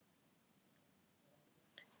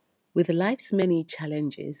With life's many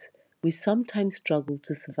challenges, we sometimes struggle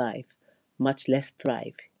to survive, much less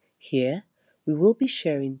thrive. Here, we will be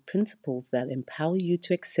sharing principles that empower you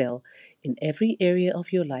to excel in every area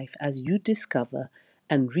of your life as you discover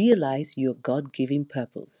and realize your God given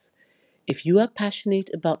purpose. If you are passionate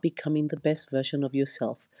about becoming the best version of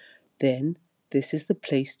yourself, then this is the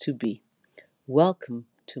place to be. Welcome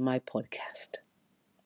to my podcast.